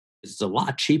It's a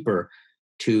lot cheaper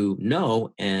to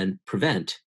know and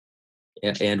prevent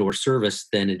and or service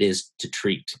than it is to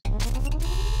treat.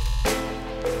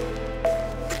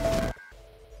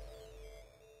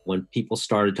 When people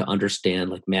started to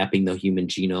understand like mapping the human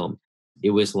genome,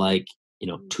 it was like,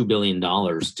 $2 billion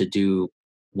to do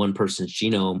one person's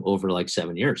genome over like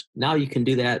 7 years. Now you can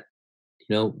do that,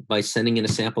 by sending in a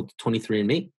sample to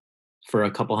 23andMe for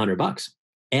a couple $100.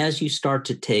 As you start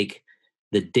to take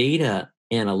the data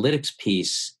analytics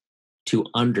piece to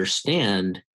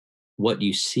understand what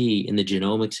you see in the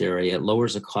genomics area, it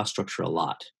lowers the cost structure a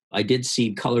lot. I did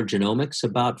see color genomics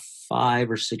about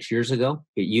 5 or 6 years ago.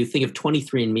 You think of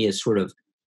 23andMe as sort of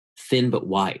thin but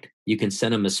wide. You can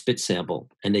send them a spit sample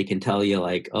and they can tell you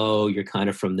like, oh, you're kind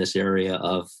of from this area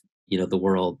of the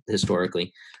world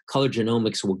historically. Color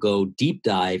genomics will go deep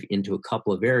dive into a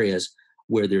couple of areas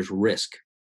where there's risk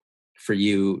for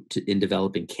you in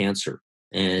developing cancer.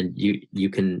 And you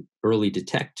can early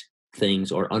detect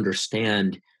things or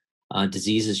understand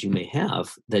diseases you may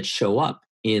have that show up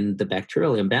in the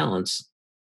bacterial imbalance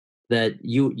that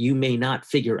you may not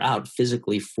figure out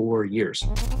physically for years.